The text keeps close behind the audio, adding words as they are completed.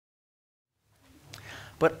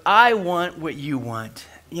but I want what you want.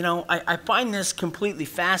 You know, I find this completely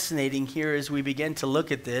fascinating here as we begin to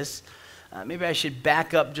look at this. Maybe I should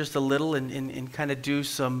back up just a little and kind of do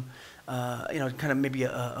some, kind of maybe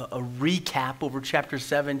a recap over chapter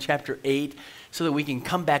 7, chapter 8, so that we can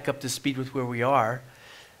come back up to speed with where we are.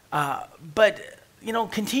 But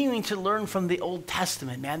continuing to learn from the Old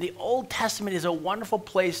Testament, man. The Old Testament is a wonderful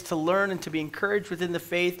place to learn and to be encouraged within the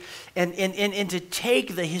faith and to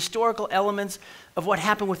take the historical elements of what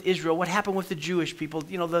happened with Israel, what happened with the Jewish people,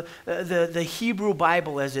 the Hebrew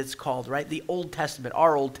Bible as it's called, right? The Old Testament,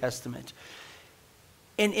 our Old Testament.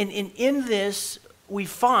 And in this, we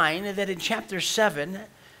find that in chapter 7,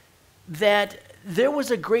 that there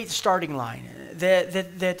was a great starting line,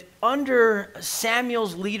 that under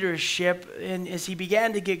Samuel's leadership, and as he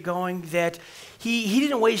began to get going, that he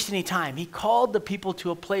didn't waste any time. He called the people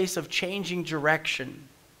to a place of changing direction.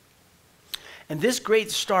 And this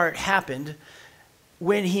great start happened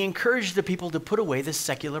when he encouraged the people to put away the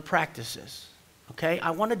secular practices. Okay, I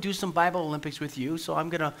want to do some Bible Olympics with you, so I'm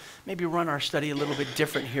going to maybe run our study a little bit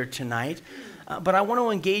different here tonight. But I want to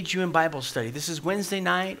engage you in Bible study. This is Wednesday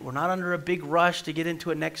night. We're not under a big rush to get into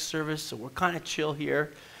a next service, so we're kind of chill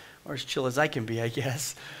here, or as chill as I can be, I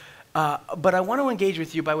guess. But I want to engage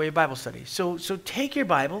with you by way of Bible study. So take your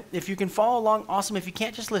Bible. If you can follow along, awesome. If you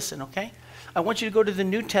can't, just listen, okay? I want you to go to the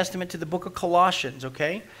New Testament, to the book of Colossians,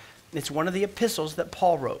 okay? It's one of the epistles that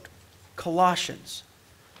Paul wrote. Colossians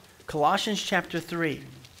chapter 3.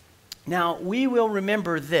 Now, we will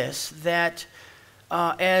remember this, that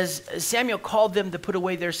as Samuel called them to put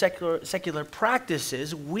away their secular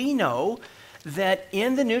practices, we know that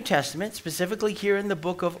in the New Testament, specifically here in the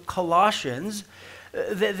book of Colossians,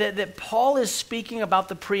 that Paul is speaking about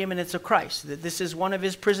the preeminence of Christ. That this is one of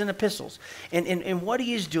his prison epistles. And what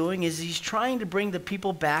he is doing is he's trying to bring the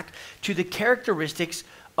people back to the characteristics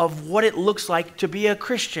of what it looks like to be a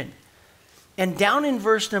Christian. And down in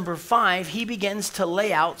verse number 5, he begins to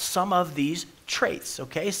lay out some of these traits,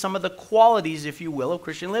 okay? Some of the qualities, if you will, of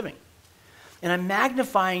Christian living. And I'm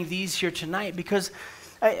magnifying these here tonight because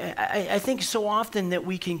I think so often that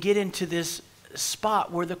we can get into this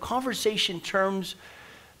spot where the conversation turns,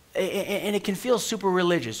 and it can feel super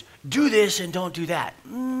religious. Do this and don't do that.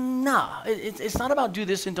 No, it's not about do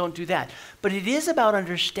this and don't do that. But it is about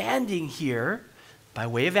understanding here, by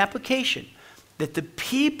way of application, that the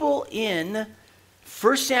people in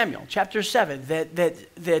 1 Samuel chapter 7,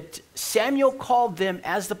 that Samuel called them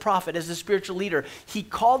as the prophet, as the spiritual leader, he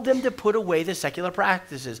called them to put away the secular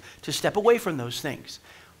practices, to step away from those things.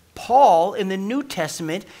 Paul, in the New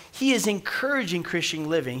Testament, he is encouraging Christian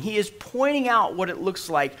living. He is pointing out what it looks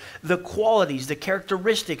like, the qualities, the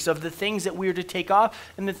characteristics of the things that we are to take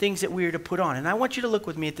off and the things that we are to put on. And I want you to look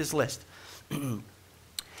with me at this list.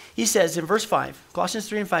 He says in verse 5, Colossians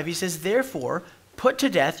 3 and 5, he says, therefore, put to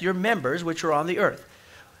death your members which are on the earth.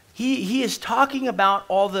 He is talking about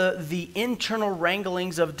all the internal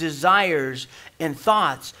wranglings of desires and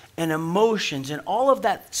thoughts and emotions and all of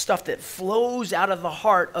that stuff that flows out of the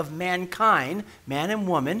heart of mankind, man and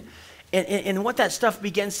woman. And what that stuff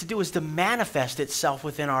begins to do is to manifest itself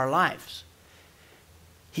within our lives.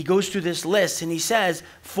 He goes through this list and he says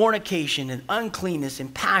fornication and uncleanness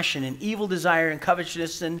and passion and evil desire and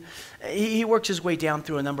covetousness, and he works his way down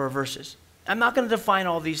through a number of verses. I'm not going to define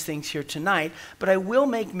all these things here tonight, but I will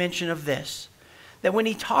make mention of this, that when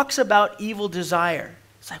he talks about evil desire,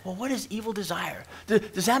 it's like, well, what is evil desire?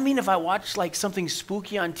 Does that mean if I watch like something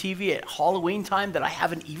spooky on TV at Halloween time that I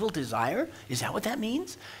have an evil desire? Is that what that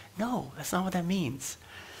means? No, that's not what that means.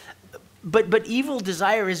 But evil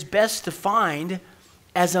desire is best defined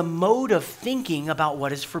as a mode of thinking about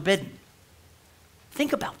what is forbidden.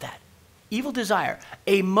 Think about that. Evil desire,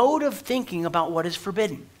 a mode of thinking about what is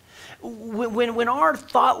forbidden. When our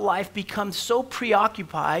thought life becomes so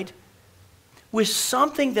preoccupied with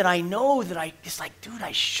something that I know that it's like, dude,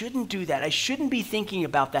 I shouldn't do that. I shouldn't be thinking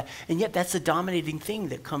about that. And yet that's the dominating thing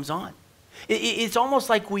that comes on. It's almost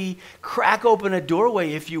like we crack open a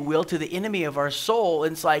doorway, if you will, to the enemy of our soul.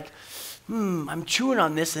 And it's like, I'm chewing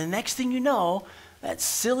on this. And the next thing you know, that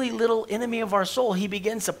silly little enemy of our soul, he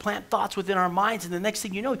begins to plant thoughts within our minds. And the next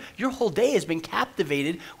thing you know, your whole day has been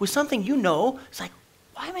captivated with something you know. It's like,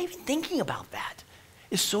 why am I even thinking about that?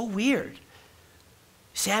 It's so weird.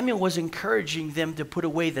 Samuel was encouraging them to put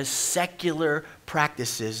away the secular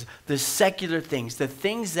practices, the secular things, the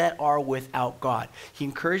things that are without God. He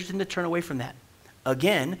encouraged them to turn away from that.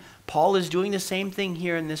 Again, Paul is doing the same thing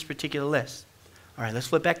here in this particular list. All right, let's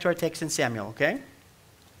flip back to our text in Samuel, okay?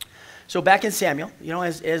 So back in Samuel,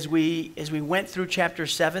 as we went through chapter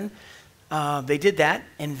 7, they did that,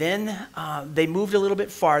 and then they moved a little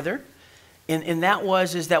bit farther, and that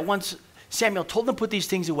was that once Samuel told them to put these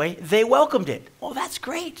things away. They welcomed it. Well, that's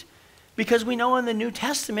great. Because we know in the New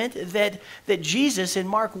Testament that Jesus in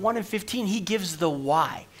Mark 1 and 15, he gives the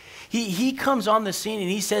why. He comes on the scene and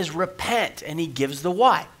he says, repent, and he gives the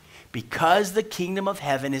why. Because the kingdom of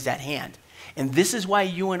heaven is at hand. And this is why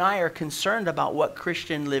you and I are concerned about what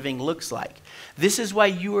Christian living looks like. This is why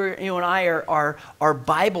you and I are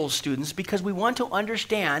Bible students, because we want to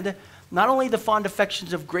understand not only the fond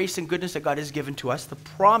affections of grace and goodness that God has given to us, the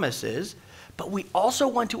promises, but we also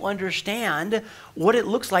want to understand what it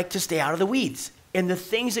looks like to stay out of the weeds and the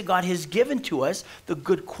things that God has given to us, the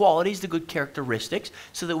good qualities, the good characteristics,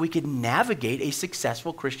 so that we can navigate a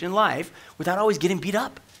successful Christian life without always getting beat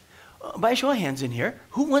up. By a show of hands in here,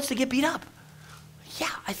 who wants to get beat up? Yeah,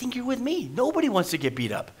 I think you're with me. Nobody wants to get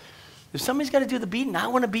beat up. If somebody's got to do the beating, I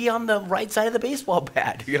want to be on the right side of the baseball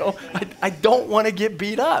bat. I don't want to get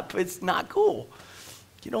beat up. It's not cool.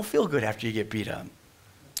 You don't feel good after you get beat up.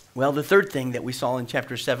 Well, the third thing that we saw in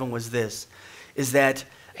chapter 7 was this, is that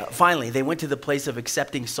finally they went to the place of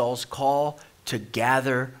accepting Saul's call to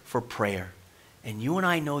gather for prayer. And you and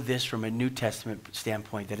I know this from a New Testament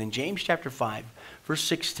standpoint, that in James chapter 5, verse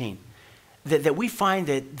 16, that we find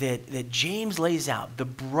that James lays out, the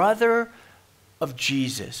brother of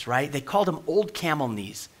Jesus, right? They called him Old Camel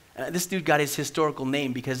Knees. This dude got his historical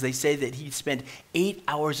name because they say that he spent 8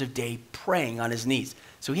 hours a day praying on his knees.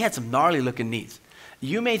 So he had some gnarly looking knees.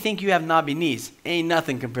 You may think you have knobby knees. Ain't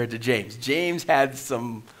nothing compared to James. James had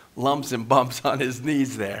some lumps and bumps on his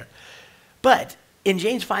knees there. But in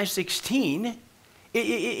James 5:16,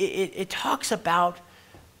 it talks about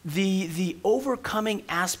the overcoming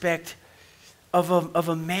aspect of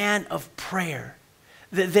a man of prayer.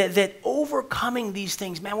 That overcoming these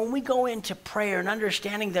things, man, when we go into prayer and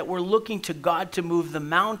understanding that we're looking to God to move the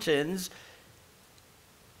mountains,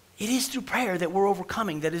 it is through prayer that we're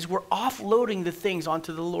overcoming. That is, we're offloading the things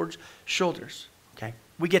onto the Lord's shoulders. Okay?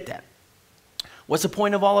 We get that. What's the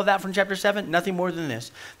point of all of that from chapter 7? Nothing more than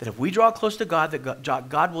this. That if we draw close to God, that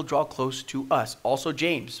God will draw close to us. Also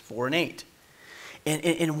James 4 and 8.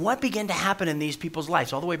 And what began to happen in these people's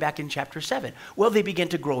lives all the way back in chapter 7? Well, they began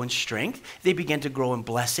to grow in strength. They began to grow in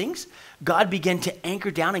blessings. God began to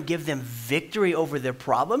anchor down and give them victory over their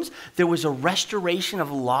problems. There was a restoration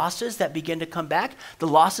of losses that began to come back. The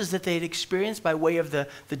losses that they had experienced by way of the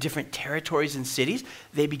different territories and cities,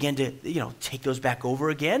 they began to take those back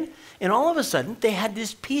over again. And all of a sudden, they had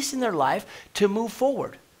this peace in their life to move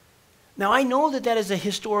forward. Now, I know that is a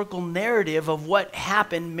historical narrative of what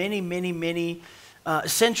happened many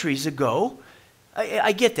centuries ago.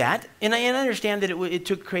 I get that, and I understand that it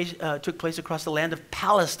took place across the land of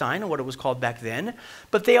Palestine, or what it was called back then,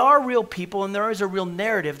 but they are real people, and there is a real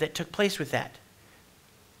narrative that took place with that.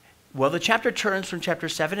 Well, the chapter turns from chapter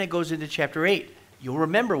 7, and it goes into chapter 8. You'll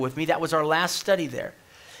remember with me, that was our last study there.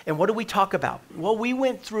 And what did we talk about? Well, we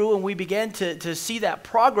went through and we began to see that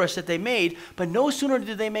progress that they made, but no sooner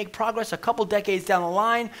did they make progress a couple decades down the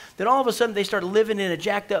line, than all of a sudden they started living in a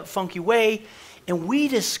jacked up, funky way. And we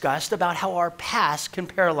discussed about how our past can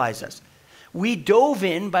paralyze us. We dove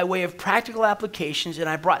in by way of practical applications, and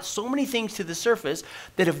I brought so many things to the surface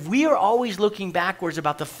that if we are always looking backwards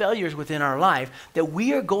about the failures within our life, that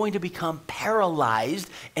we are going to become paralyzed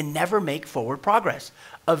and never make forward progress.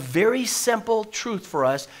 A very simple truth for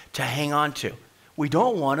us to hang on to. We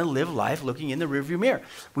don't want to live life looking in the rearview mirror.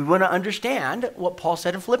 We want to understand what Paul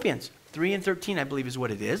said in Philippians 3 and 13, I believe is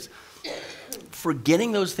what it is.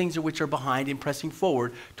 Forgetting those things which are behind and pressing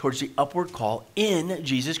forward towards the upward call in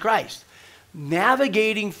Jesus Christ.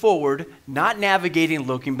 Navigating forward, not navigating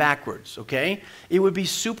looking backwards, okay? It would be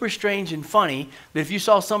super strange and funny that if you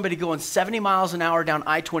saw somebody going 70 miles an hour down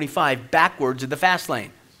I-25 backwards in the fast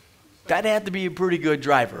lane. That'd have to be a pretty good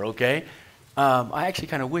driver, okay? I actually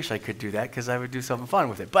kind of wish I could do that because I would do something fun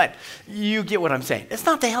with it. But you get what I'm saying. It's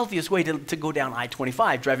not the healthiest way to go down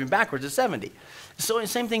I-25 driving backwards at 70. So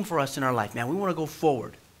same thing for us in our life, man. We want to go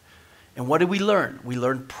forward. And what did we learn? We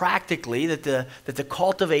learned practically that the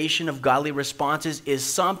cultivation of godly responses is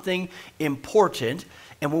something important.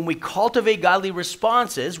 And when we cultivate godly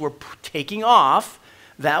responses, we're taking off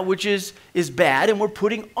that which is bad, and we're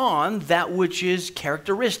putting on that which is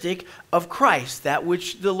characteristic of Christ, that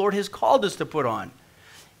which the Lord has called us to put on.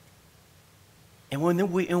 And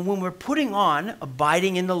when we're putting on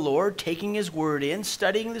abiding in the Lord, taking His word in,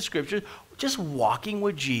 studying the scriptures, just walking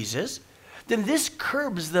with Jesus, then this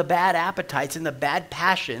curbs the bad appetites and the bad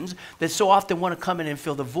passions that so often want to come in and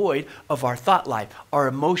fill the void of our thought life, our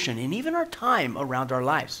emotion, and even our time around our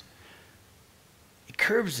lives. It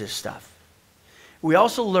curbs this stuff. We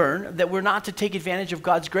also learn that we're not to take advantage of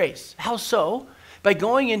God's grace. How so? By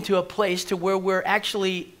going into a place to where we're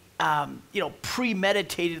actually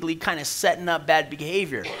premeditatedly kind of setting up bad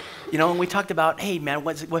behavior. And we talked about, hey, man,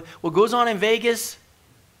 what goes on in Vegas?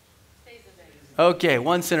 Okay,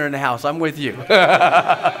 one sinner in the house. I'm with you.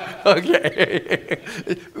 Okay.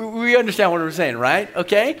 We understand what we're saying, right?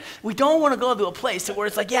 Okay? We don't want to go to a place where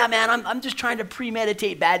it's like, yeah, man, I'm just trying to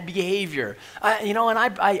premeditate bad behavior. And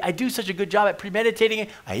I do such a good job at premeditating it.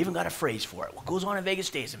 I even got a phrase for it. What goes on in Vegas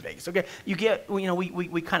stays in Vegas. Okay? You get,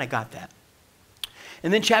 we kind of got that.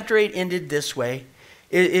 And then chapter 8 ended this way,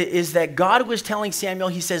 is that God was telling Samuel,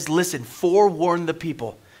 he says, listen, forewarn the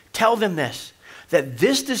people. Tell them this, that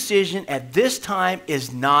this decision at this time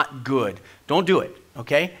is not good. Don't do it,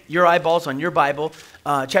 okay? Your eyeballs on your Bible,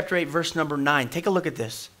 chapter 8, verse number 9. Take a look at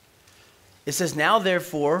this. It says, now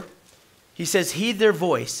therefore, he says, heed their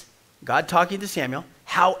voice. God talking to Samuel.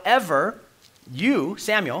 However, you,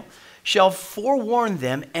 Samuel, shall forewarn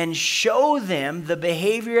them and show them the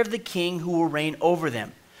behavior of the king who will reign over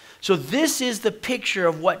them. So this is the picture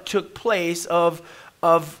of what took place of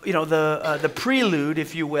the prelude,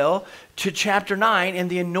 if you will, to chapter 9 and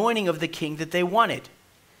the anointing of the king that they wanted.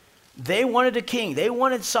 They wanted a king. They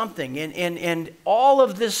wanted something. And all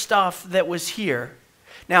of this stuff that was here.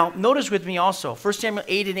 Now, notice with me also, 1 Samuel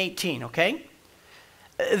 8 and 18, okay?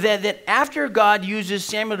 That after God uses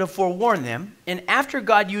Samuel to forewarn them, and after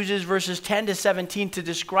God uses verses 10 to 17 to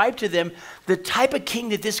describe to them the type of king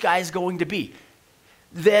that this guy is going to be,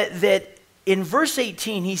 that in verse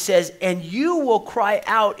 18 he says, and you will cry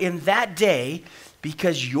out in that day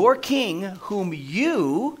because your king whom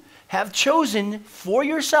you have chosen for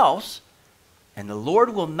yourselves, and the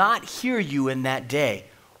Lord will not hear you in that day.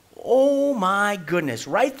 Oh my goodness.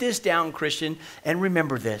 Write this down, Christian, and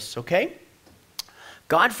remember this, okay?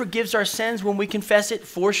 God forgives our sins when we confess it,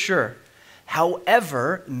 for sure.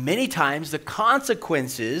 However, many times the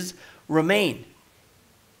consequences remain.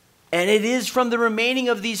 And it is from the remaining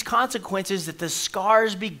of these consequences that the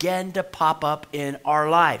scars begin to pop up in our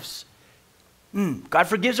lives. God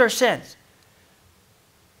forgives our sins.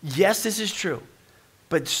 Yes, this is true.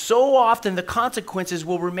 But so often the consequences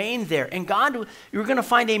will remain there. And God, you're going to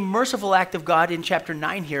find a merciful act of God in chapter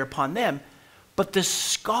 9 here upon them. But the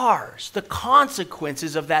scars, the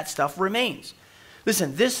consequences of that stuff remains.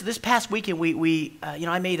 Listen, this past weekend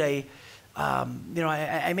I made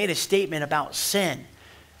a statement about sin.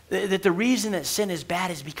 That the reason that sin is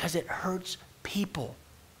bad is because it hurts people.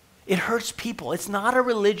 It hurts people. It's not a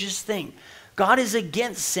religious thing. God is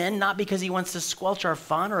against sin, not because he wants to squelch our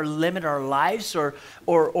fun or limit our lives or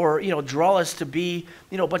draw us to be,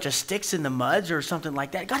 a bunch of sticks in the muds or something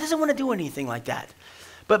like that. God doesn't want to do anything like that.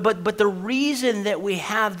 But the reason that we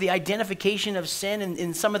have the identification of sin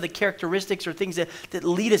and some of the characteristics or things that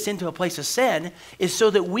lead us into a place of sin is so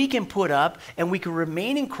that we can put up and we can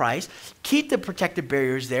remain in Christ, keep the protective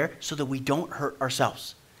barriers there so that we don't hurt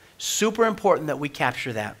ourselves. Super important that we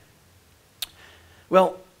capture that.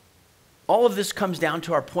 Well, all of this comes down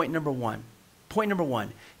to our point number one. Point number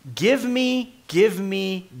one, give me, give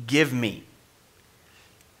me, give me.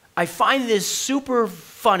 I find this super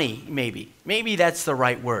funny, maybe. Maybe that's the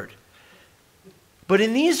right word. But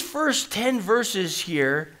in these first 10 verses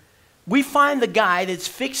here, we find the guy that's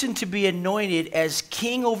fixing to be anointed as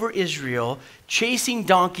king over Israel, chasing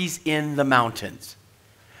donkeys in the mountains.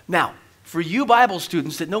 Now, for you Bible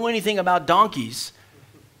students that know anything about donkeys,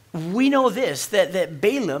 we know this, that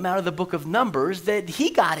Balaam, out of the book of Numbers, that he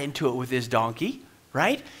got into it with his donkey.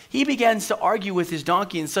 Right? He begins to argue with his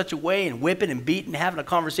donkey in such a way and whipping and beating, having a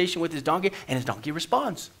conversation with his donkey, and his donkey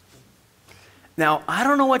responds. Now, I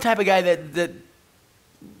don't know what type of guy that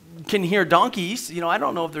can hear donkeys. I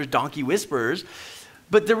don't know if there's donkey whisperers.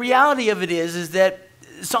 But the reality of it is that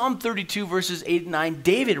Psalm 32 verses 8 and 9,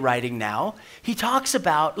 David writing now, he talks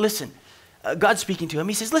about, listen, God speaking to him,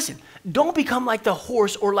 he says, listen, don't become like the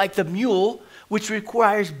horse or like the mule, which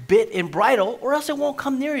requires bit and bridle, or else it won't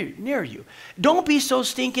come near you. Don't be so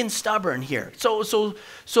stinking stubborn here. So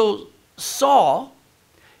Saul,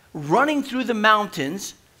 running through the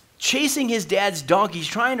mountains, chasing his dad's donkeys,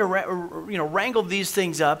 trying to wrangle these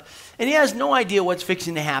things up, and he has no idea what's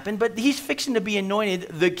fixing to happen, but he's fixing to be anointed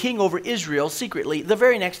the king over Israel secretly the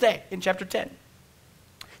very next day in chapter 10.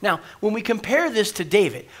 Now, when we compare this to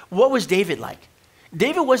David, what was David like?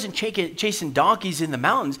 David wasn't chasing donkeys in the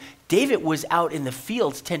mountains. David was out in the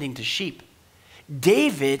fields tending to sheep.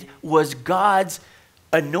 David was God's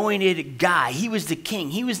anointed guy. He was the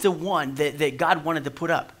king. He was the one that God wanted to put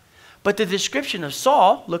up. But the description of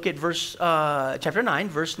Saul, look at chapter 9,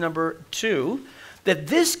 verse number 2, that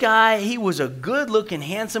this guy, he was a good-looking,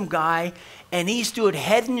 handsome guy, and he stood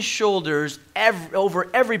head and shoulders over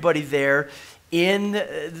everybody there in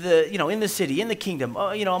the city, in the kingdom,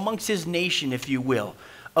 amongst his nation, if you will.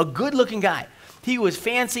 a good-looking guy. He was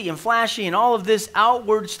fancy and flashy and all of this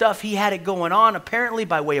outward stuff. He had it going on, apparently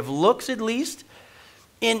by way of looks at least.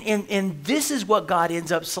 And this is what God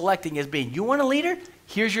ends up selecting as being, you want a leader?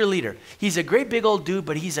 Here's your leader. He's a great big old dude,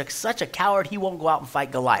 but he's such a coward, he won't go out and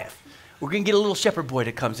fight Goliath. We're going to get a little shepherd boy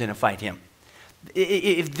that comes in and fight him.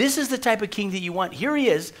 If this is the type of king that you want, here he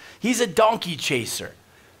is. He's a donkey chaser.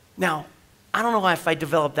 Now, I don't know if I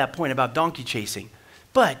developed that point about donkey chasing,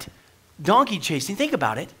 but donkey chasing, think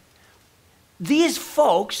about it. These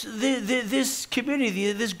folks, this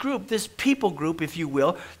community, this group, this people group, if you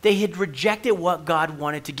will, they had rejected what God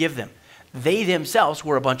wanted to give them. They themselves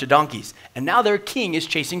were a bunch of donkeys, and now their king is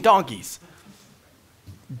chasing donkeys.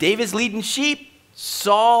 David's leading sheep.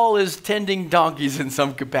 Saul is tending donkeys in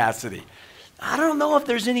some capacity. I don't know if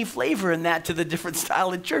there's any flavor in that to the different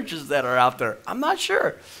style of churches that are out there. I'm not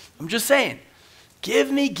sure. I'm just saying,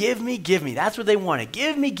 give me, give me, give me. That's what they wanted.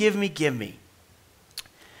 Give me, give me, give me.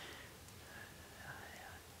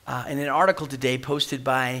 In an article today posted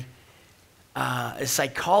by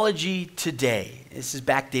Psychology Today, this is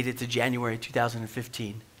backdated to January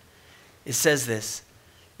 2015, it says this.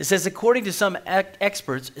 It says, according to some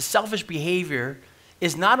experts, selfish behavior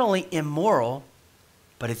is not only immoral,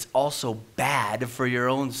 but it's also bad for your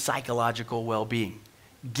own psychological well-being.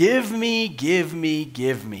 Give me, give me,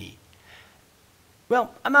 give me.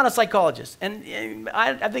 Well, I'm not a psychologist, and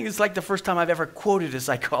I think it's like the first time I've ever quoted a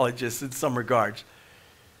psychologist in some regards.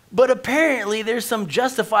 But apparently there's some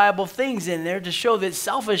justifiable things in there to show that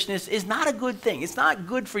selfishness is not a good thing. It's not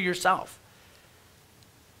good for yourself.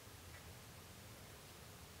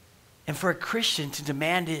 And for a Christian to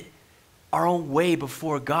demand it our own way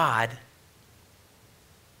before God,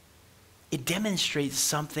 it demonstrates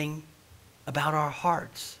something about our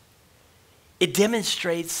hearts. It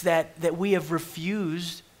demonstrates that we have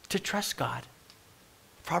refused to trust God.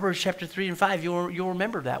 Proverbs chapter 3 and 5, you'll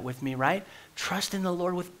remember that with me, right? Trust in the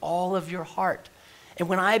Lord with all of your heart. And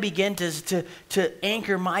when I begin to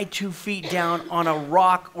anchor my 2 feet down on a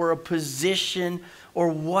rock or a position or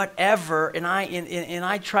whatever, and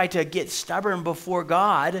I try to get stubborn before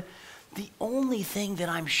God, the only thing that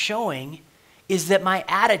I'm showing is that my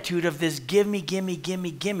attitude of this give me, give me, give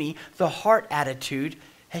me, give me, the heart attitude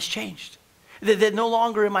has changed. That no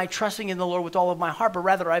longer am I trusting in the Lord with all of my heart, but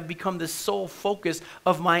rather I've become the sole focus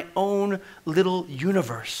of my own little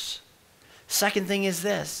universe. Second thing is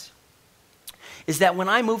this, is that when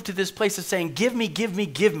I move to this place of saying, give me, give me,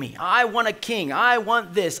 give me, I want a king, I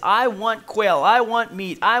want this, I want quail, I want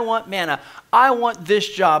meat, I want manna, I want this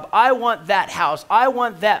job, I want that house, I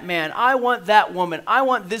want that man, I want that woman, I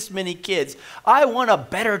want this many kids, I want a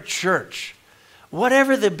better church.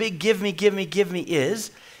 Whatever the big give me, give me, give me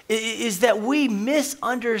is that we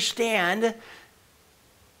misunderstand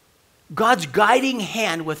God's guiding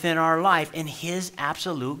hand within our life and his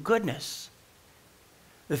absolute goodness.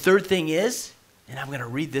 The third thing is, and I'm going to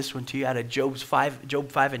read this one to you out of Job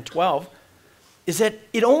 5 and 12, is that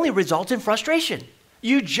it only results in frustration.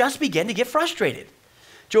 You just begin to get frustrated.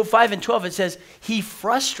 Job 5 and 12, it says, he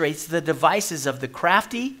frustrates the devices of the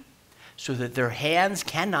crafty so that their hands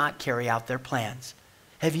cannot carry out their plans.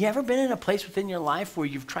 Have you ever been in a place within your life where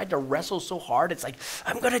you've tried to wrestle so hard? It's like,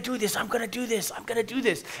 I'm going to do this, I'm going to do this, I'm going to do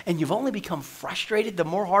this. And you've only become frustrated. The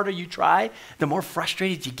more harder you try, the more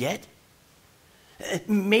frustrated you get.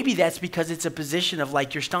 Maybe that's because it's a position of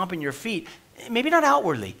like you're stomping your feet. Maybe not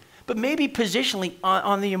outwardly, but maybe positionally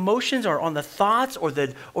on the emotions or on the thoughts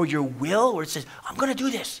or your will, where it says, I'm going to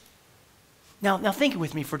do this. Now think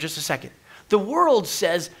with me for just a second. The world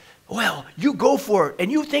says, well, you go for it, and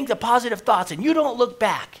you think the positive thoughts, and you don't look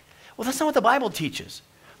back. Well, that's not what the Bible teaches.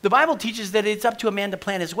 The Bible teaches that it's up to a man to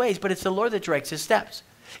plan his ways, but it's the Lord that directs his steps.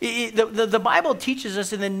 The Bible teaches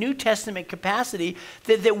us in the New Testament capacity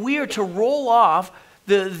that we are to roll off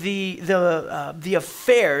the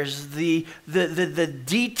affairs, the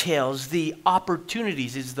details, the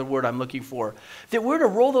opportunities is the word I'm looking for. That we're to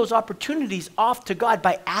roll those opportunities off to God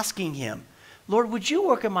by asking him, Lord, would you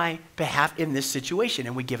work on my behalf in this situation?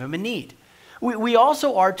 And we give him a need. We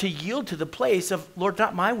also are to yield to the place of, Lord,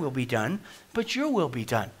 not my will be done, but your will be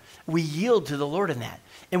done. We yield to the Lord in that.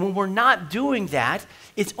 And when we're not doing that,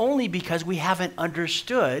 it's only because we haven't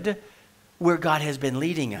understood where God has been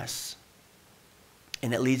leading us.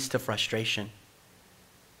 And it leads to frustration.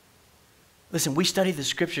 Listen, we study the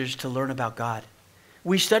scriptures to learn about God.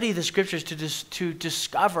 We study the scriptures to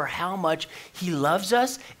discover how much he loves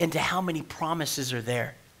us and to how many promises are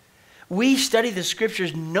there. We study the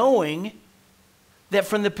scriptures knowing that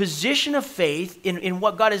from the position of faith in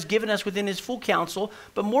what God has given us within his full counsel,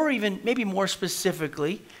 but maybe more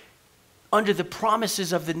specifically, under the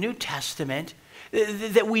promises of the New Testament,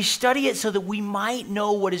 That we study it so that we might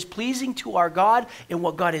know what is pleasing to our God and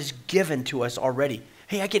what God has given to us already.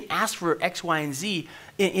 Hey, I can ask for X, Y, and Z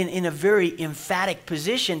in a very emphatic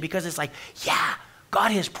position because it's like, yeah,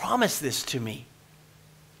 God has promised this to me.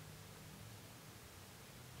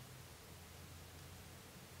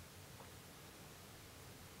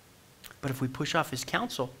 But if we push off his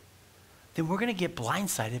counsel, then we're going to get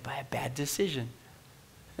blindsided by a bad decision.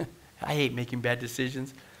 I hate making bad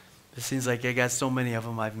decisions. It seems like I got so many of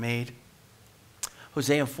them I've made.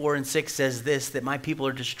 Hosea 4:6 says this, that my people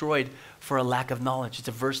are destroyed for a lack of knowledge. It's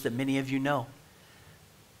a verse that many of you know.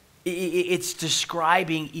 It's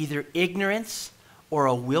describing either ignorance or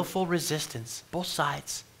a willful resistance, both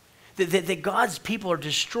sides. That God's people are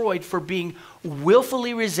destroyed for being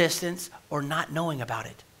willfully resistant or not knowing about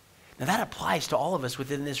it. Now that applies to all of us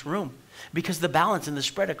within this room because the balance and the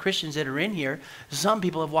spread of Christians that are in here, some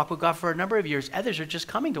people have walked with God for a number of years. Others are just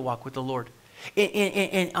coming to walk with the Lord.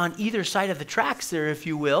 And on either side of the tracks there, if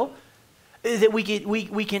you will, that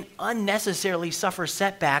we can unnecessarily suffer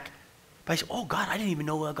setback by saying, oh, God, I didn't even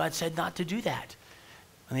know God said not to do that.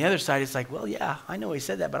 On the other side, it's like, well, yeah, I know he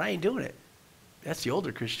said that, but I ain't doing it. That's the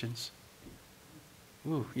older Christians.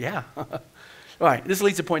 Ooh, yeah. All right, this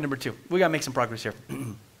leads to point number 2. We got to make some progress here.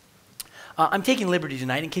 I'm taking liberty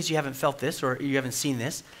tonight, in case you haven't felt this or you haven't seen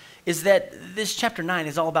this, is that this chapter 9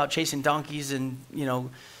 is all about chasing donkeys and,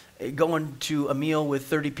 going to a meal with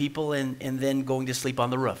 30 people and then going to sleep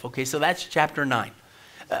on the roof. Okay, so that's chapter 9.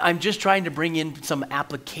 I'm just trying to bring in some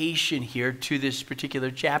application here to this particular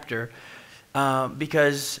chapter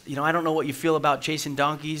because, I don't know what you feel about chasing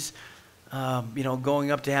donkeys,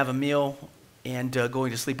 going up to have a meal and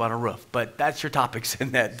going to sleep on a roof. But that's your topics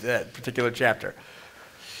in that particular chapter.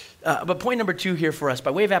 But point number 2 here for us,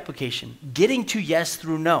 by way of application, getting to yes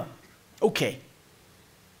through no. Okay.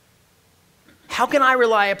 How can I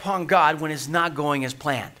rely upon God when it's not going as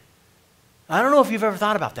planned? I don't know if you've ever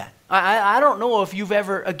thought about that. I don't know if you've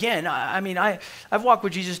ever, again, I've walked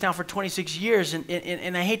with Jesus now for 26 years,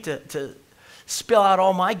 and I hate to spill out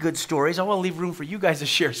all my good stories. I want to leave room for you guys to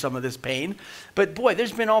share some of this pain. But boy,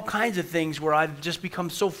 there's been all kinds of things where I've just become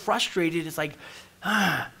so frustrated. It's like,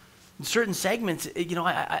 in certain segments,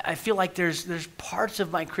 I feel like there's parts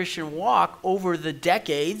of my Christian walk over the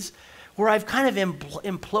decades where I've kind of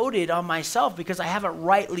imploded on myself because I haven't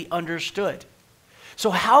rightly understood.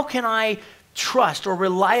 So how can I trust or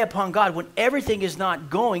rely upon God when everything is not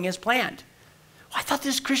going as planned? Well, I thought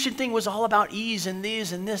this Christian thing was all about ease and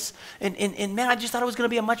these and this, and man, I just thought it was going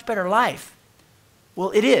to be a much better life.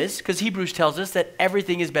 Well, it is, because Hebrews tells us that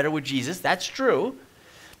everything is better with Jesus. That's true.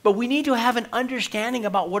 But we need to have an understanding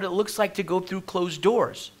about what it looks like to go through closed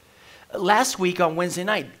doors. Last week on Wednesday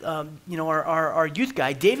night, our youth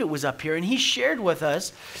guy, David, was up here, and he shared with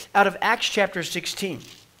us out of Acts chapter 16.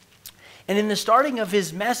 And in the starting of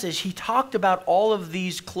his message, he talked about all of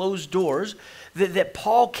these closed doors that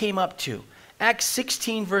Paul came up to. Acts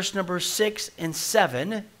 16, verse number 6 and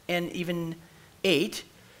 7, and even 8.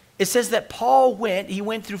 It says that Paul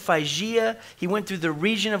went through Phrygia, he went through the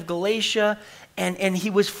region of Galatia, and he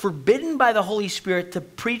was forbidden by the Holy Spirit to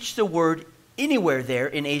preach the word anywhere there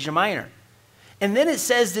in Asia Minor. And then it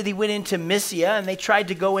says that he went into Mysia, and they tried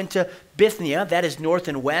to go into Bithynia, that is north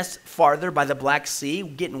and west, farther by the Black Sea,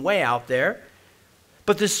 getting way out there.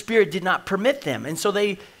 But the Spirit did not permit them. And so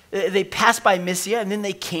they passed by Mysia, and then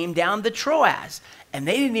they came down to Troas. And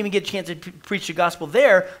they didn't even get a chance to preach the gospel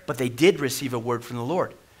there, but they did receive a word from the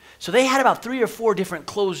Lord. So they had about 3 or 4 different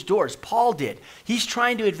closed doors. Paul did. He's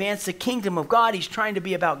trying to advance the kingdom of God. He's trying to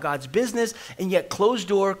be about God's business, and yet closed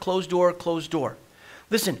door, closed door, closed door.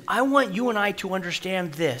 Listen, I want you and I to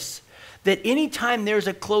understand this, that anytime there's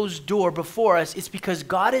a closed door before us, it's because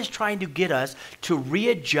God is trying to get us to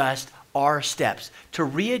readjust our steps, to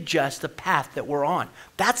readjust the path that we're on.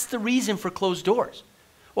 That's the reason for closed doors.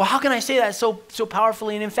 Well, how can I say that so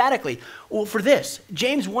powerfully and emphatically? Well, for this,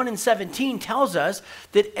 James 1:17 tells us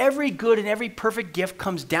that every good and every perfect gift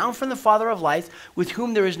comes down from the Father of lights, with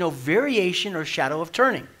whom there is no variation or shadow of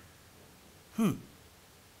turning. 1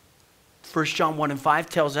 John 1:5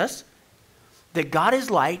 tells us that God is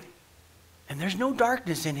light and there's no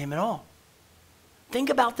darkness in him at all. Think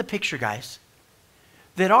about the picture, guys.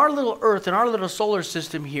 That our little earth and our little solar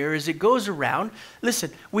system here, as it goes around,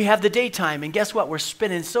 listen, we have the daytime, and guess what? We're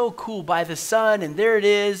spinning so cool by the sun, and there it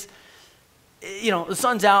is. The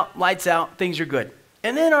sun's out, lights out, things are good.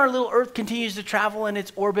 And then our little earth continues to travel in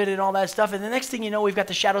its orbit and all that stuff, and the next thing you know, we've got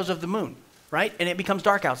the shadows of the moon, right? And it becomes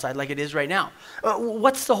dark outside like it is right now.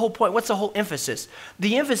 What's the whole point? What's the whole emphasis?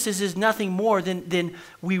 The emphasis is nothing more than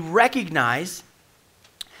we recognize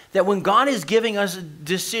That when God is giving us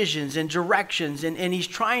decisions and directions and he's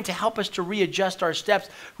trying to help us to readjust our steps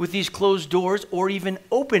with these closed doors or even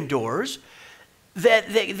open doors,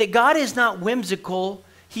 that God is not whimsical.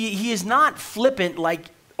 He is not flippant like,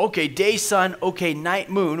 okay, day, sun, okay, night,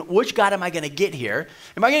 moon. Which God am I going to get here?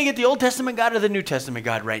 Am I going to get the Old Testament God or the New Testament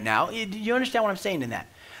God right now? Do you understand what I'm saying in that?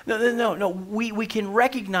 No. We can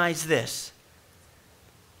recognize this.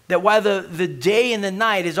 That while the day and the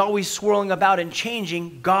night is always swirling about and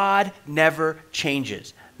changing, God never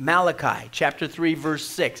changes. Malachi chapter 3 verse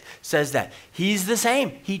 6 says that. He's the same.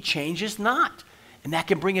 He changes not. And that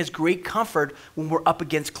can bring us great comfort when we're up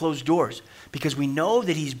against closed doors. Because we know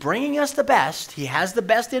that he's bringing us the best. He has the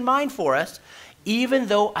best in mind for us. Even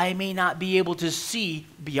though I may not be able to see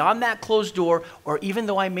beyond that closed door, or even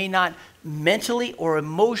though I may not mentally or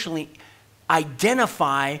emotionally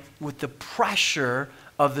identify with the pressure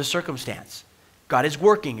of the circumstance. God is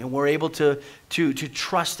working, and we're able to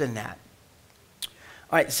trust in that.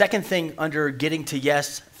 All right, second thing under getting to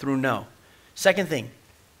yes through no. Second thing,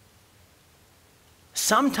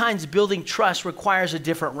 sometimes building trust requires a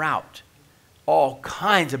different route. All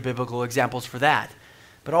kinds of biblical examples for that.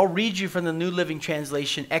 But I'll read you from the New Living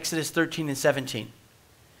Translation, Exodus 13 and 17.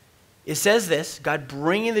 It says this, God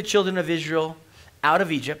bringing the children of Israel out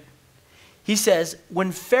of Egypt. He says,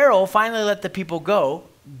 when Pharaoh finally let the people go,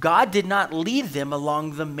 God did not lead them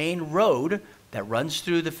along the main road that runs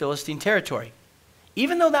through the Philistine territory,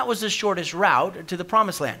 even though that was the shortest route to the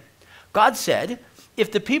promised land. God said,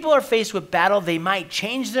 if the people are faced with battle, they might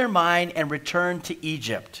change their mind and return to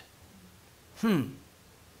Egypt.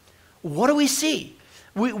 What do we see?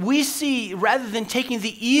 We see, rather than taking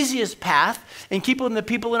the easiest path and keeping the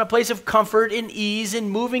people in a place of comfort and ease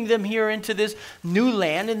and moving them here into this new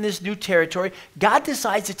land, in this new territory, God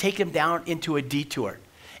decides to take them down into a detour.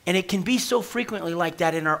 And it can be so frequently like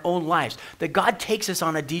that in our own lives, that God takes us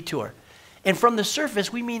on a detour. And from the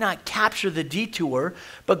surface, we may not capture the detour,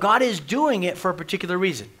 but God is doing it for a particular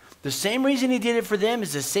reason. The same reason he did it for them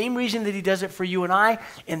is the same reason that he does it for you and I,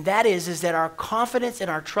 and that is that our confidence and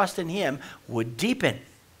our trust in him would deepen.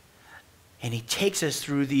 And he takes us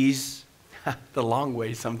through these, the long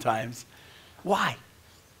way sometimes. Why?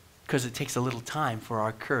 Because it takes a little time for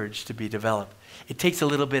our courage to be developed. It takes a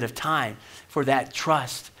little bit of time for that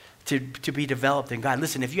trust to be developed in God.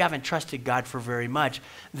 Listen, if you haven't trusted God for very much,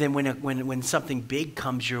 then when something big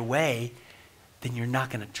comes your way, then you're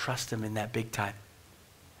not going to trust him in that big time.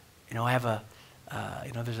 You know, I have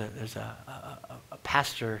there's a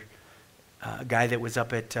pastor, a guy that was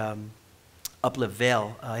up at Uplift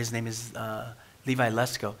Vale. His name is Levi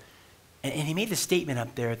Lesko. And he made the statement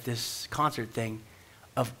up there at this concert thing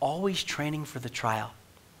of always training for the trial.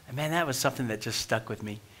 And man, that was something that just stuck with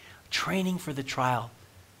me. Training for the trial.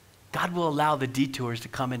 God will allow the detours to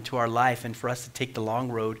come into our life and for us to take the long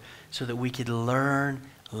road so that we could learn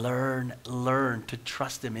to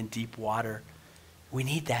trust him in deep water. We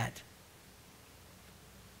need that.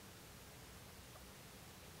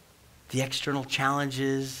 The external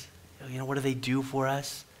challenges, what do they do for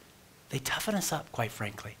us? They toughen us up, quite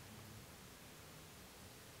frankly.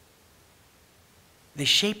 They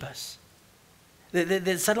shape us.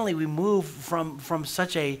 That suddenly we move from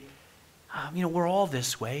such a, we're all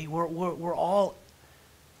this way. We're all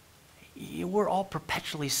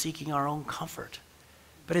perpetually seeking our own comfort.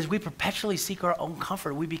 But as we perpetually seek our own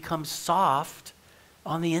comfort, we become soft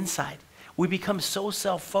on the inside. We become so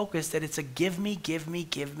self-focused that it's a give me, give me,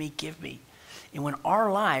 give me, give me. And when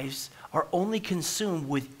our lives are only consumed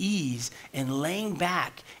with ease and laying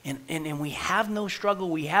back, and we have no struggle,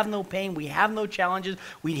 we have no pain, we have no challenges,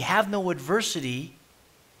 we have no adversity,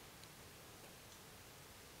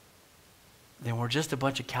 then we're just a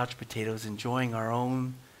bunch of couch potatoes enjoying our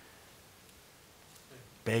own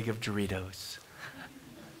bag of Doritos.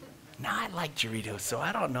 Now, I like Doritos, so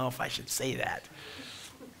I don't know if I should say that.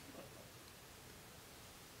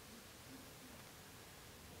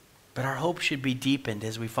 But our hope should be deepened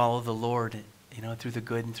as we follow the Lord, through the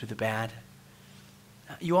good and through the bad.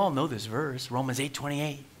 You all know this verse, Romans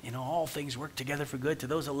 8:28. All things work together for good to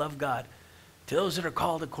those that love God, to those that are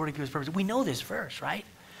called according to his purpose. We know this verse, right?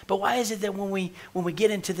 But why is it that when we get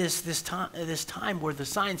into this time where the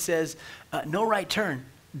sign says no right turn,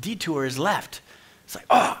 detour is left? It's like,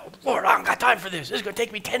 oh, Lord, I don't got time for this. This is going to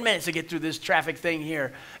take me 10 minutes to get through this traffic thing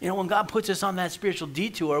here. When God puts us on that spiritual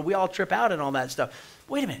detour, we all trip out and all that stuff.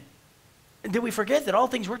 Wait a minute. Did we forget that all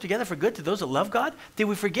things work together for good to those that love God? Did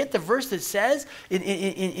we forget the verse that says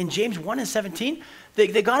in James 1 and 17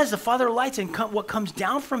 that God is the Father of lights, and what comes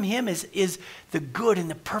down from him is the good and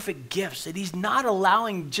the perfect gifts, that he's not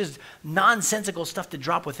allowing just nonsensical stuff to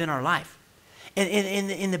drop within our life. And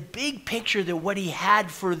in the big picture, that what he had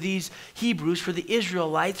for these Hebrews, for the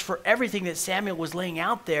Israelites, for everything that Samuel was laying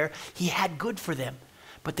out there, he had good for them.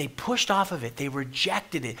 But they pushed off of it. They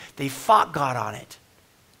rejected it. They fought God on it.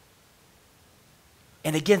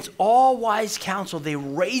 And against all wise counsel, they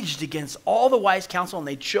raged against all the wise counsel, and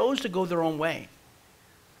they chose to go their own way.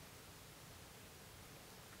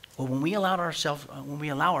 Well, when we allow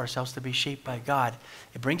ourselves to be shaped by God,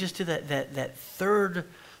 it brings us to that third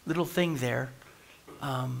little thing there,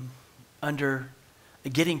 under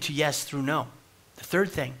getting to yes through no. The third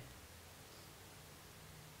thing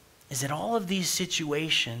is that all of these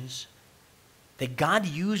situations, that God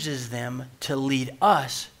uses them to lead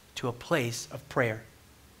us to a place of prayer.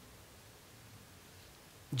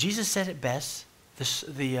 Jesus said it best.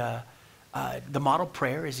 The model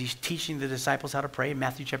prayer, as he's teaching the disciples how to pray in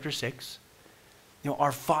Matthew chapter 6.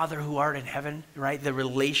 Our Father who art in heaven, right? The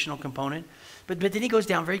relational component. But then he goes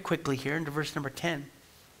down very quickly here into verse number 10.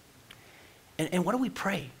 And what do we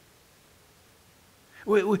pray?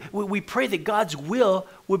 We pray that God's will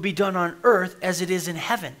would be done on earth as it is in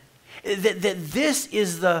heaven. That this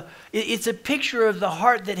is it's a picture of the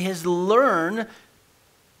heart that has learned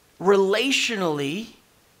relationally,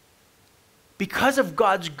 because of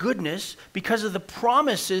God's goodness, because of the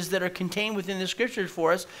promises that are contained within the scriptures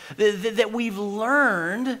for us, that we've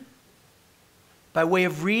learned by way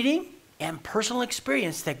of reading and personal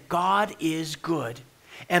experience that God is good.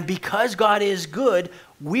 And because God is good,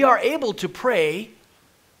 we are able to pray,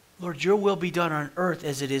 Lord, your will be done on earth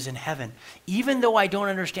as it is in heaven. Even though I don't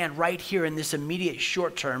understand right here in this immediate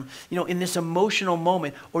short term, in this emotional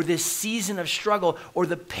moment, or this season of struggle, or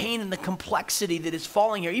the pain and the complexity that is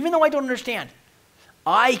falling here, even though I don't understand,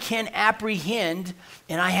 I can apprehend,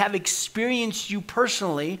 and I have experienced you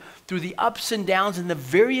personally through the ups and downs and the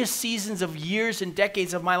various seasons of years and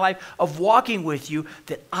decades of my life of walking with you,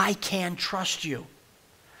 that I can trust you.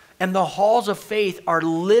 And the halls of faith are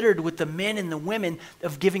littered with the men and the women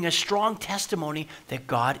of giving a strong testimony that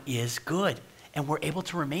God is good. And we're able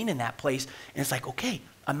to remain in that place. And it's like, okay,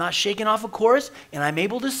 I'm not shaking off a course, and I'm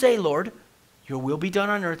able to say, Lord, your will be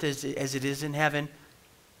done on earth as it is in heaven.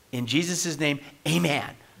 In Jesus' name, amen.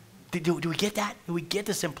 Do we get that? Do we get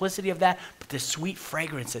the simplicity of that? But the sweet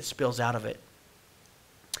fragrance that spills out of it.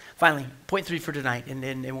 Finally, point 3 for tonight,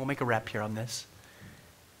 and we'll make a wrap here on this.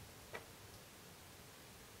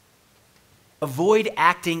 Avoid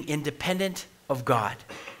acting independent of God.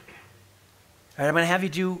 All right, I'm going to have you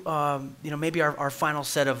do, maybe our final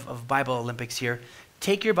set of Bible Olympics here.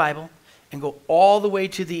 Take your Bible and go all the way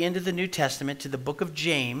to the end of the New Testament, to the book of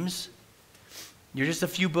James. You're just a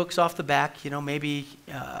few books off the back, maybe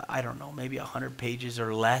 100 pages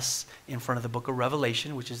or less in front of the book of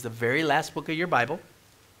Revelation, which is the very last book of your Bible.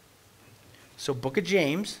 So book of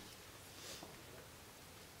James.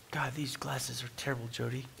 God, these glasses are terrible,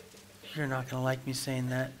 Jody. You're not going to like me saying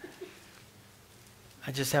that.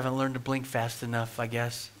 I just haven't learned to blink fast enough, I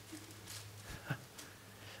guess.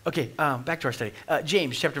 Okay, back to our study.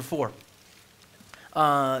 James chapter 4.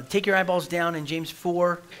 Take your eyeballs down in James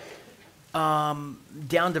 4. Down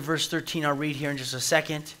to verse 13, I'll read here in just a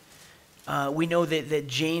second. We know that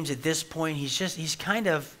James at this point, he's kind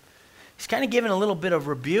of giving a little bit of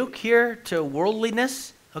rebuke here to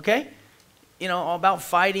worldliness, okay? All about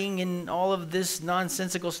fighting and all of this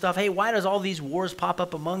nonsensical stuff. Hey, why does all these wars pop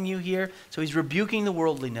up among you here? So he's rebuking the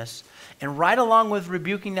worldliness. And right along with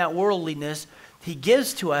rebuking that worldliness, he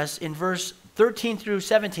gives to us in verse 13 through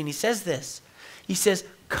 17, he says this. He says,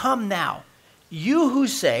 come now, you who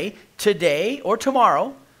say today or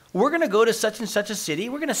tomorrow, we're going to go to such and such a city.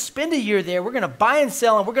 We're going to spend a year there. We're going to buy and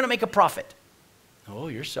sell, and we're going to make a profit. Oh,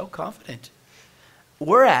 you're so confident.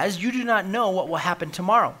 Whereas you do not know what will happen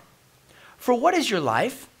tomorrow. For what is your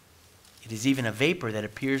life? It is even a vapor that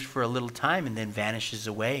appears for a little time and then vanishes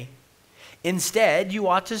away. Instead, you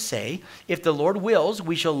ought to say, if the Lord wills,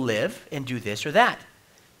 we shall live and do this or that.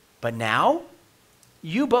 But now,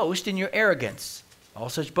 you boast in your arrogance. All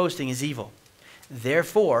such boasting is evil.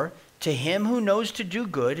 Therefore, to him who knows to do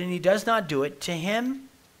good and he does not do it, to him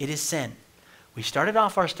it is sin. We started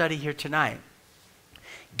off our study here tonight.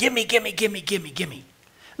 Gimme, gimme, gimme, gimme, gimme.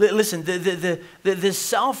 Listen, the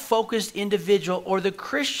self-focused individual or the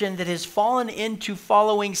Christian that has fallen into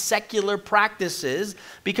following secular practices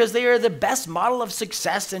because they are the best model of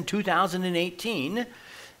success in 2018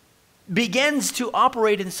 begins to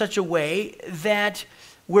operate in such a way that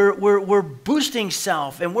we're boosting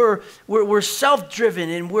self and we're self-driven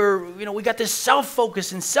and we got this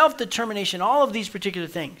self-focus and self-determination, all of these particular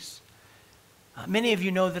things. Many of you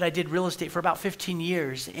know that I did real estate for about 15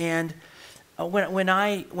 years, and when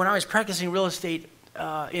I was practicing real estate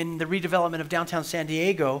in the redevelopment of downtown San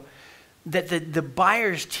Diego, that the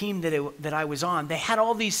buyer's team that I was on, they had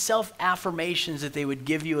all these self-affirmations that they would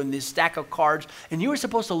give you in this stack of cards, and you were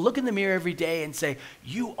supposed to look in the mirror every day and say,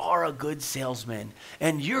 you are a good salesman,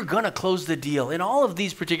 and you're going to close the deal, and all of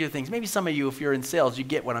these particular things. Maybe some of you, if you're in sales, you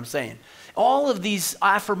get what I'm saying. All of these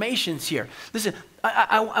affirmations here. Listen,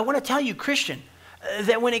 I want to tell you, Christian,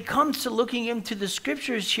 that when it comes to looking into the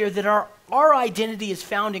scriptures here, that our identity is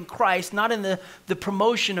found in Christ, not in the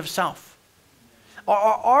promotion of self.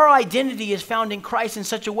 Our identity is found in Christ in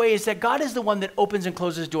such a way as that God is the one that opens and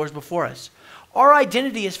closes doors before us. Our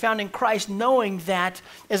identity is found in Christ, knowing that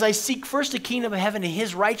as I seek first the kingdom of heaven and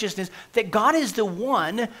his righteousness, that God is the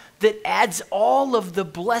one that adds all of the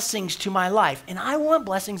blessings to my life. And I want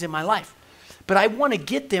blessings in my life, but I want to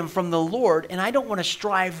get them from the Lord, and I don't want to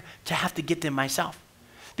strive to have to get them myself.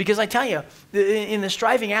 Because I tell you, in the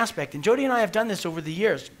striving aspect, and Jody and I have done this over the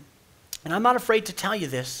years, and I'm not afraid to tell you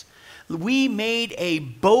this, we made a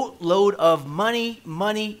boatload of money.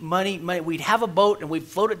 We'd have a boat and we'd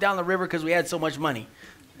float it down the river because we had so much money.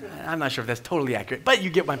 I'm not sure if that's totally accurate, but you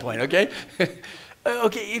get my point, okay?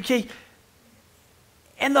 Okay.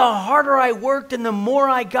 And the harder I worked and the more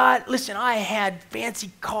I got, listen, I had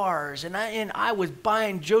fancy cars and I was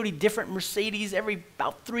buying Jody different Mercedes every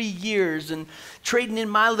about 3 years and trading in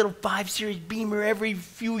my little 5 Series Beamer every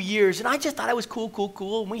few years. And I just thought I was cool.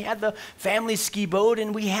 And we had the family ski boat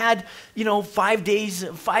and we had,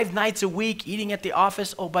 5 nights a week eating at the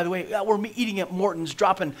office. Oh, by the way, we're eating at Morton's,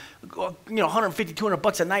 dropping, 150, 200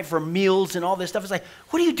 bucks a night for meals and all this stuff. It's like,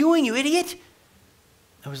 what are you doing, you idiot?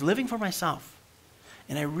 I was living for myself.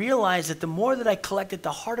 And I realized that the more that I collected,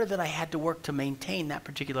 the harder that I had to work to maintain that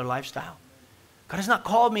particular lifestyle. God has not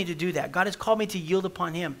called me to do that. God has called me to yield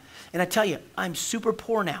upon him. And I tell you, I'm super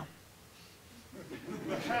poor now.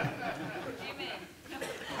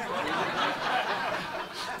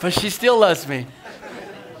 But she still loves me.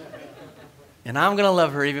 And I'm going to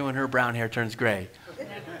love her even when her brown hair turns gray.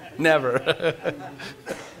 Never.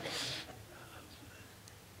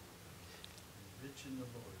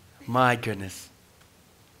 My goodness.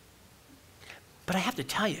 But I have to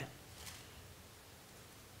tell you,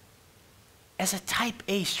 as a type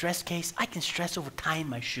A stress case, I can stress over tying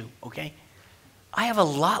my shoe, okay? I have a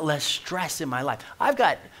lot less stress in my life. I've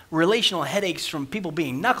got relational headaches from people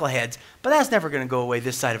being knuckleheads, but that's never going to go away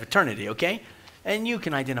this side of eternity, okay? And you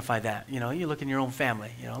can identify that. You look in your own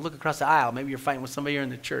family. Look across the aisle. Maybe you're fighting with somebody here in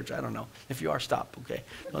the church. I don't know. If you are, stop, okay?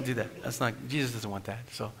 Don't do that. That's not, Jesus doesn't want that.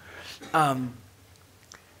 So,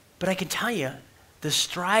 but I can tell you, the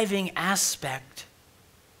striving aspect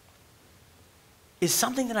is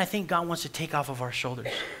something that I think God wants to take off of our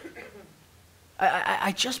shoulders.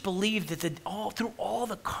 I just believe that through all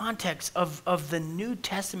the context of the New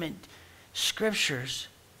Testament scriptures,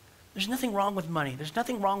 there's nothing wrong with money. There's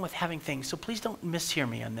nothing wrong with having things. So please don't mishear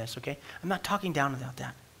me on this, okay? I'm not talking down about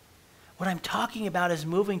that. What I'm talking about is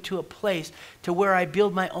moving to a place to where I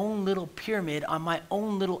build my own little pyramid on my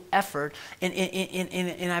own little effort,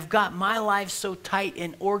 and I've got my life so tight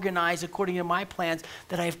and organized according to my plans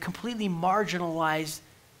that I've completely marginalized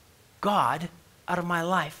God out of my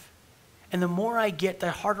life. And the more I get,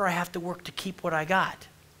 the harder I have to work to keep what I got.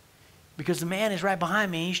 Because the man is right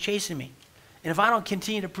behind me and he's chasing me. And if I don't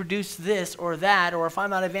continue to produce this or that, or if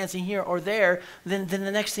I'm not advancing here or there, then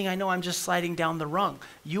the next thing I know, I'm just sliding down the rung.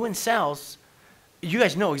 You in sales, you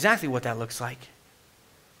guys know exactly what that looks like.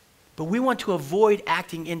 But we want to avoid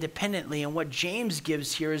acting independently, and what James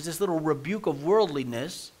gives here is this little rebuke of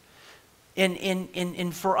worldliness.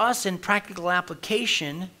 And for us in practical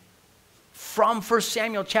application, from 1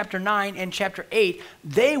 Samuel chapter 9 and chapter 8,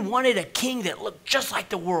 they wanted a king that looked just like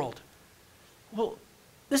the world. Well,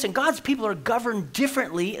 listen, God's people are governed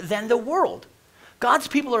differently than the world. God's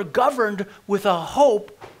people are governed with a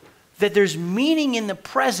hope that there's meaning in the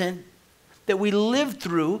present that we live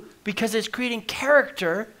through because it's creating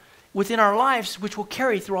character within our lives which will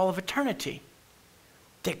carry through all of eternity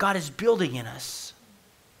that God is building in us.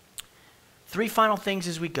 3 final things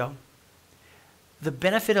as we go. The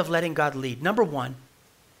benefit of letting God lead. Number 1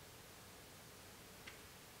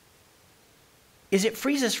 is it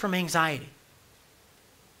frees us from anxiety.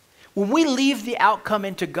 When we leave the outcome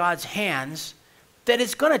into God's hands, that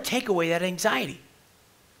it's going to take away that anxiety.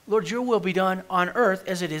 Lord, your will be done on earth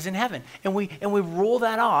as it is in heaven. And we roll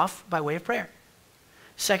that off by way of prayer.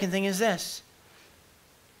 Second thing is this.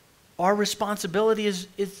 Our responsibility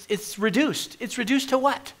it's reduced. It's reduced to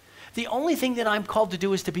what? The only thing that I'm called to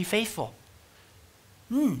do is to be faithful.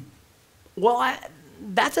 Well,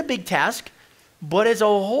 that's a big task, but it's a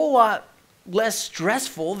whole lot less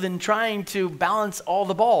stressful than trying to balance all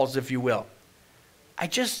the balls, if you will.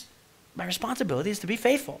 My responsibility is to be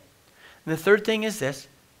faithful. And the third thing is this.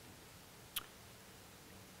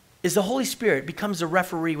 is the Holy Spirit becomes a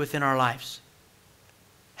referee within our lives.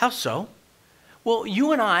 How so? Well,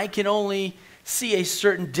 you and I can only see a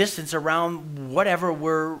certain distance around whatever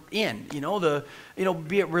we're in.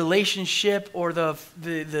 Be it relationship or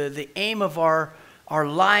the aim of our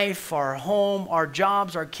life, our home, our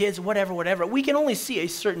jobs, our kids, whatever. We can only see a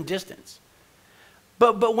certain distance.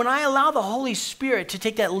 But when I allow the Holy Spirit to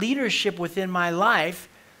take that leadership within my life,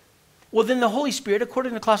 well, then the Holy Spirit,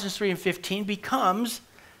 according to Colossians 3:15, becomes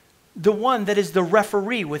the one that is the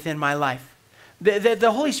referee within my life.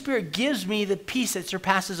 The Holy Spirit gives me the peace that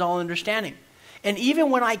surpasses all understanding. And even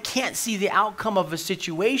when I can't see the outcome of a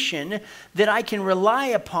situation, that I can rely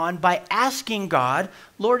upon by asking God,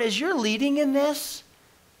 Lord, as you're leading in this,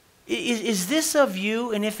 is this of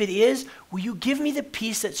you? And if it is, will you give me the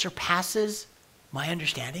peace that surpasses my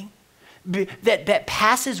understanding? That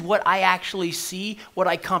passes what I actually see, what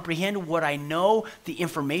I comprehend, what I know, the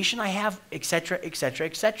information I have, etc., etc.,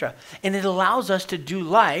 etc. And it allows us to do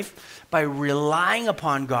life by relying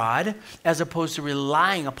upon God as opposed to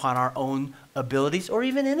relying upon our own abilities or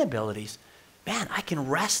even inabilities. Man, I can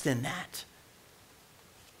rest in that.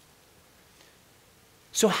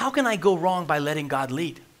 So how can I go wrong by letting God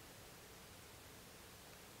lead?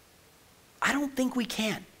 I don't think we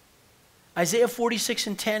can. Isaiah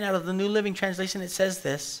 46:10 out of the New Living Translation, it says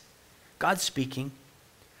this, God speaking,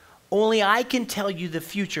 only I can tell you the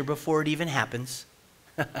future before it even happens.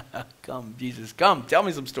 Come, Jesus, come, tell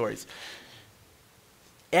me some stories.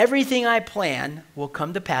 Everything I plan will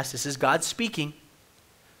come to pass. This is God speaking.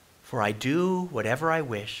 For I do whatever I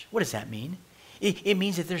wish. What does that mean? It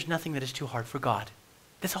means that there's nothing that is too hard for God.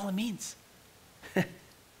 That's all it means.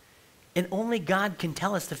 And only God can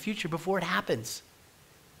tell us the future before it happens.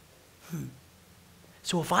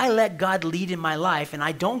 So if I let God lead in my life and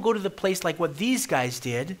I don't go to the place like what these guys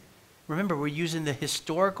did, remember we're using the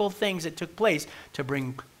historical things that took place to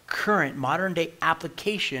bring current modern day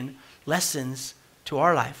application lessons to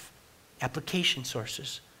our life, application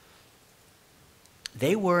sources.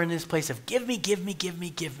 They were in this place of give me, give me, give me,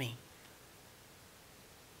 give me.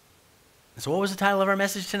 And so what was the title of our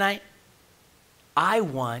message tonight? I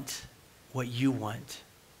want what you want.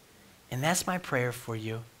 And that's my prayer for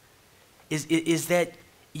you. Is that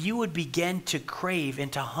you would begin to crave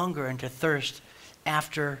and to hunger and to thirst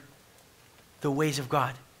after the ways of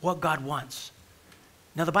God, what God wants.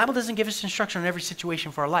 Now, the Bible doesn't give us instruction on every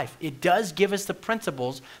situation for our life. It does give us the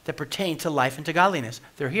principles that pertain to life and to godliness.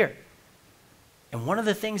 They're here. And one of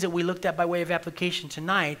the things that we looked at by way of application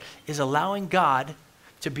tonight is allowing God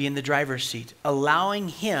to be in the driver's seat, allowing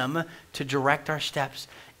him to direct our steps.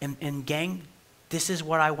 And gang, this is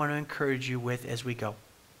what I want to encourage you with as we go.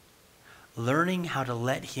 Learning how to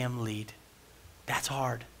let him lead. That's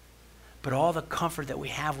hard. But all the comfort that we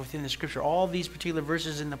have within the scripture, all these particular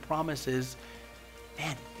verses and the promises,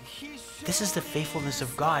 man, this is the faithfulness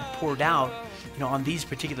of God poured out, on these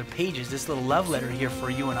particular pages, this little love letter here for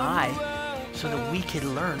you and I, so that we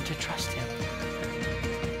can learn to trust him.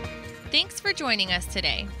 Thanks for joining us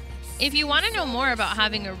today. If you want to know more about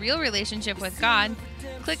having a real relationship with God,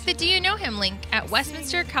 click the Do You Know Him link at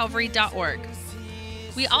westminstercalvary.org.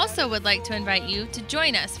 We also would like to invite you to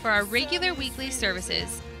join us for our regular weekly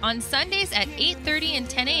services on Sundays at 8:30 and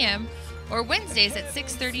 10 a.m. or Wednesdays at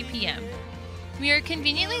 6:30 p.m. We are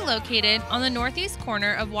conveniently located on the northeast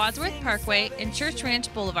corner of Wadsworth Parkway and Church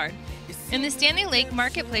Ranch Boulevard in the Stanley Lake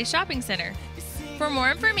Marketplace Shopping Center. For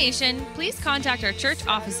more information, please contact our church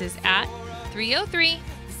offices at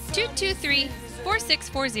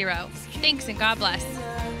 303-223-4640. Thanks and God bless.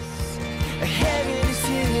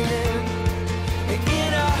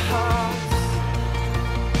 In our hearts,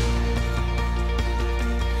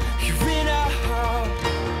 you're in our hearts,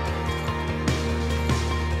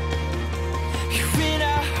 you're in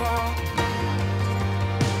our hearts,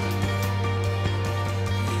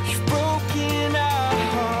 you've broken our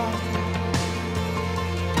hearts,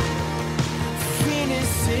 for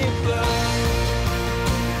innocent blood,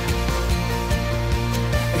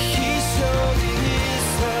 he showed his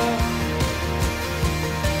love.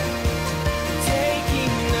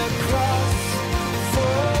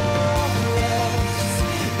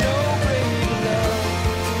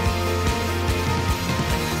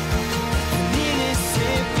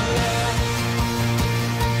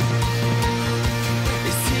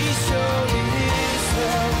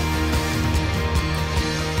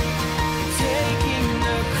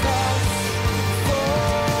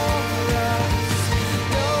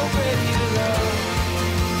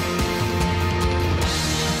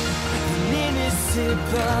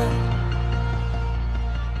 Blood.